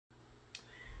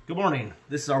Good morning.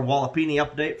 This is our Walipini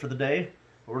update for the day.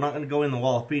 But we're not going to go in the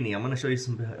Walipini. I'm going to show you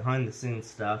some behind the scenes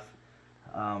stuff.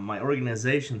 My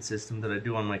organization system that I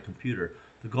do on my computer.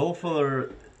 The goal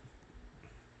for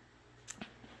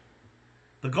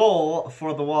the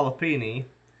Walipini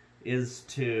is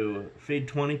to feed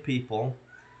 20 people.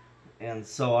 And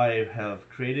so I have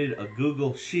created a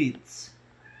Google Sheets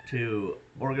to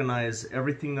organize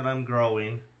everything that I'm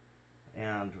growing.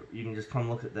 And you can just come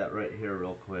look at that right here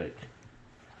real quick.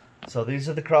 So these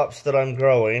are the crops that I'm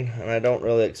growing, and I don't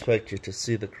really expect you to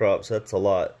see the crops, that's a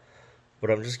lot.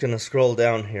 But I'm just going to scroll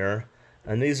down here,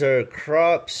 and these are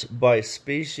crops by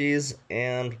species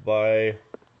and by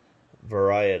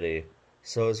variety.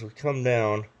 So as we come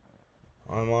down,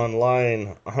 I'm on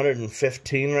line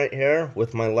 115 right here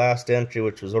with my last entry,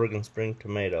 which was Oregon Spring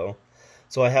Tomato.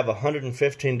 So I have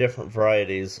 115 different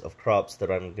varieties of crops that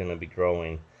I'm going to be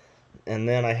growing. And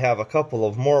then I have a couple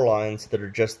of more lines that are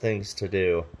just things to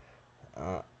do.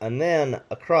 And then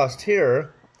across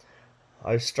here,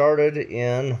 I started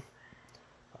in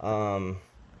the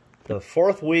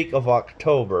 4th week of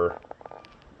October,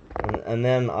 and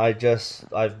then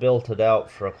I've built it out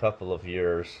for a couple of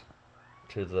years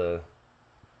to the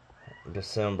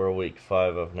December week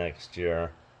 5 of next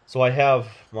year. So I have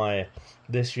my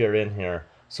this year in here.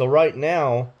 So right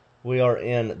now we are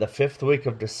in the 5th week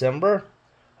of December.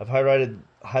 I've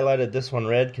highlighted this one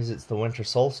red because it's the winter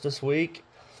solstice week.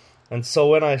 And so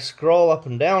when I scroll up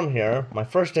and down here, my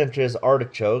first entry is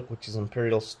artichoke, which is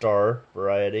Imperial Star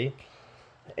variety.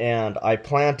 And I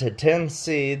planted 10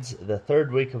 seeds the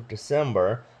 3rd week of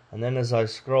December. And then as I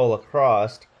scroll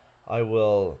across, I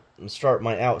will start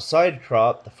my outside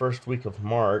crop the 1st week of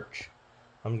March.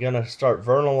 I'm going to start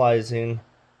vernalizing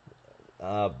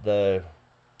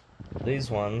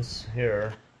these ones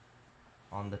here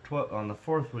on the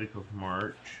 4th week of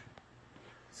March.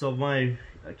 So my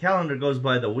calendar goes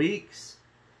by the weeks,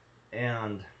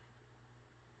 and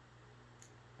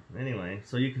anyway,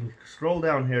 so you can scroll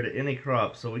down here to any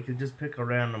crop. So we could just pick a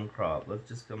random crop. Let's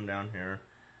just come down here,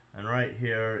 and right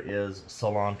here is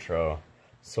cilantro.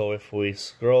 So if we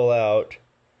scroll out,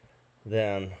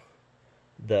 then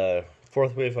the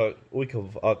 4th week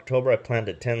of October I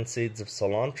planted 10 seeds of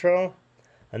cilantro,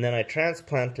 and then I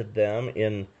transplanted them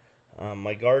in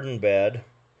my garden bed,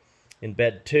 in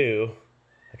bed 2.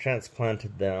 I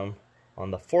transplanted them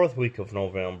on the 4th week of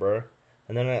November,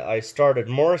 and then I started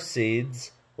more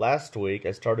seeds last week.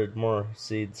 I started more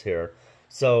seeds here.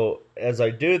 So as I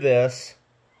do this,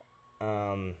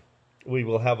 we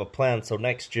will have a plan. So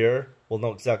next year we'll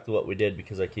know exactly what we did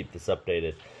because I keep this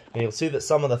updated. And you'll see that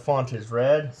some of the font is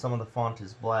red, some of the font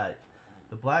is black.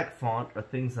 The black font are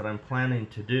things that I'm planning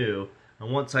to do,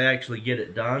 and once I actually get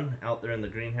it done out there in the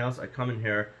greenhouse, I come in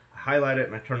here, I highlight it,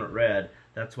 and I turn it red.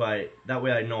 That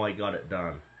way I know I got it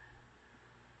done.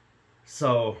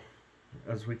 So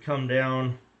as we come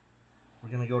down, we're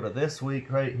going to go to this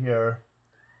week right here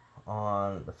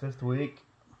on the 5th week,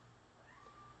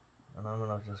 and I'm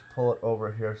going to just pull it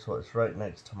over here so it's right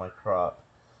next to my crop.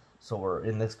 So we're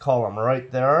in this column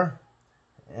right there,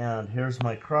 and here's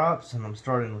my crops, and I'm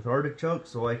starting with artichoke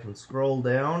so I can scroll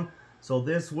down. So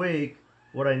this week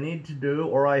what I need to do,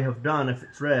 or I have done if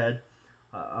it's red,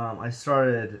 I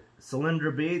started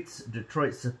cylinder beets,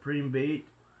 Detroit Supreme beet,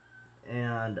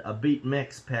 and a beet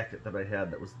mix packet that I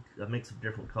had that was a mix of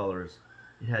different colors.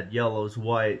 It had yellows,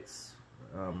 whites,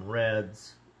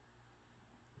 reds,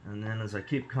 and then as I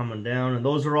keep coming down, and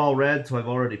those are all red, so I've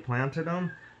already planted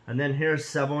them. And then here's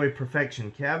Savoy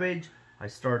Perfection cabbage. I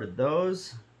started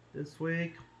those this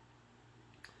week.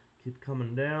 Keep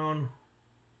coming down.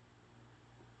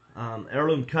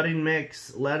 Heirloom cutting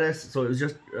mix lettuce, so it was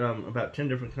just about 10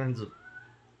 different kinds of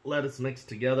lettuce mixed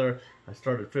together. I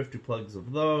started 50 plugs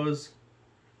of those.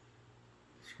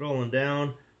 Scrolling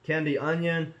down, candy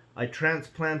onion, I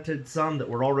transplanted some that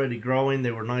were already growing.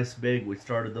 They were nice big. We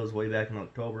started those way back in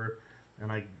October,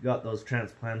 and I got those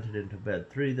transplanted into bed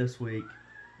 3 this week.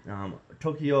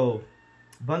 Tokyo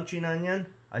bunching onion,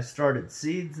 I started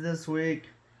seeds this week.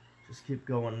 Just keep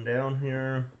going down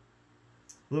here.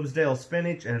 Bloomsdale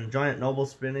spinach and giant noble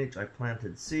spinach, I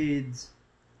planted seeds.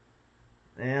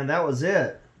 And that was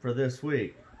it for this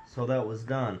week. So that was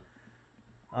done.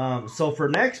 So for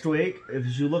next week,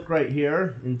 if you look right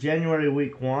here, in January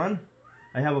week 1,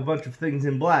 I have a bunch of things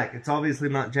in black. It's obviously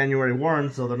not January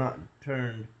 1, so they're not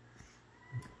turned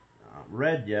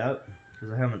red yet,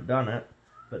 because I haven't done it.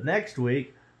 But next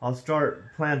week, I'll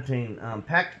start planting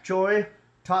pak choy,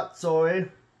 tatsoi,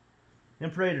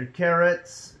 imperator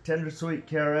carrots, tender sweet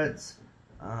carrots,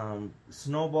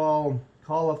 snowball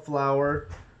cauliflower,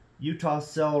 Utah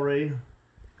celery,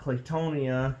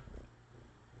 Claytonia,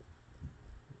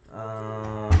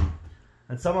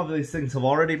 And some of these things have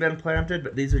already been planted,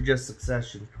 but these are just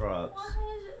succession crops.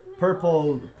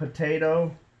 Purple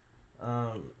potato,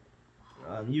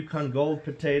 Yukon Gold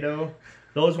potato.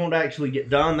 Those won't actually get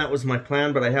done. That was my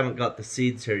plan, but I haven't got the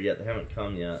seeds here yet. They haven't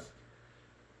come yet.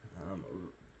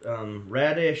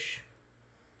 Radish,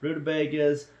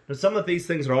 rutabagas. Now some of these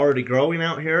things are already growing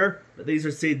out here, but these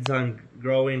are seeds I'm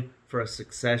growing for a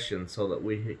succession so that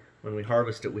when we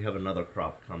harvest it, we have another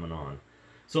crop coming on.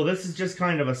 So this is just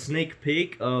kind of a sneak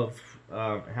peek of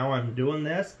how I'm doing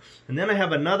this. And then I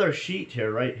have another sheet here,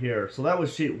 right here. So that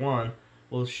was sheet 1.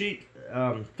 Well, sheet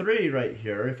 3 right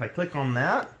here, if I click on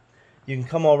that, you can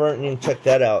come over and you can check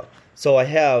that out. So I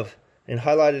have, and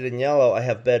highlighted in yellow, I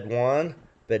have bed 1,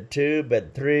 bed 2,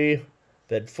 bed 3,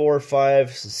 bed 4,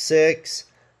 5, 6,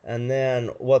 and then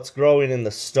what's growing in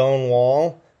the stone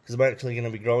wall, because I'm actually going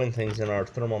to be growing things in our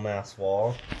thermal mass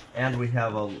wall, and we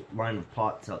have a line of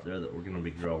pots out there that we're going to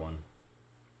be growing.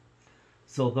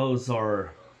 So those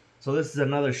are, so this is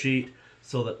another sheet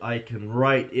so that I can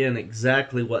write in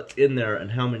exactly what's in there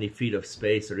and how many feet of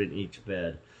space are in each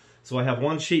bed. So I have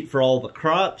one sheet for all the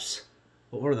crops.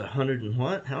 What were the 100 and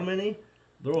what? How many?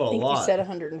 There were a lot. I think you said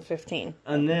 115.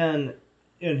 And then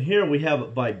in here we have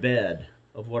it by bed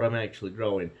of what I'm actually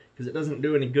growing. Because it doesn't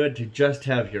do any good to just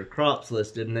have your crops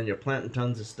listed and then you're planting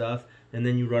tons of stuff and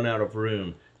then you run out of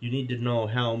room. You need to know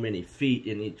how many feet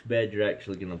in each bed you're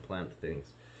actually going to plant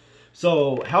things.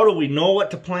 So how do we know what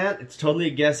to plant? It's totally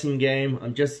a guessing game.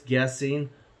 I'm just guessing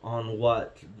on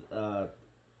what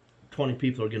 20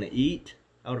 people are going to eat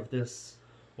out of this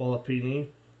Walipini.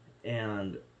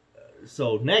 And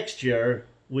so next year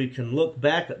we can look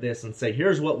back at this and say,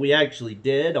 here's what we actually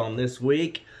did on this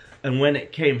week. And when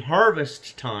it came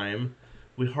harvest time,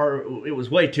 it was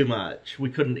way too much. We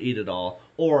couldn't eat it all.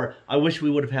 Or I wish we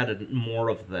would have had more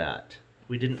of that.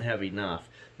 We didn't have enough.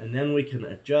 And then we can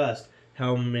adjust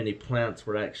how many plants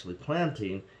we're actually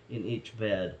planting in each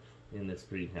bed in this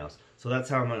greenhouse. So that's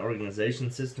how my organization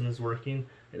system is working.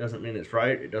 It doesn't mean it's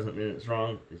right. It doesn't mean it's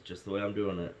wrong. It's just the way I'm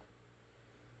doing it.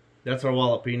 That's our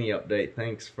Walipini update.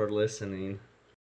 Thanks for listening.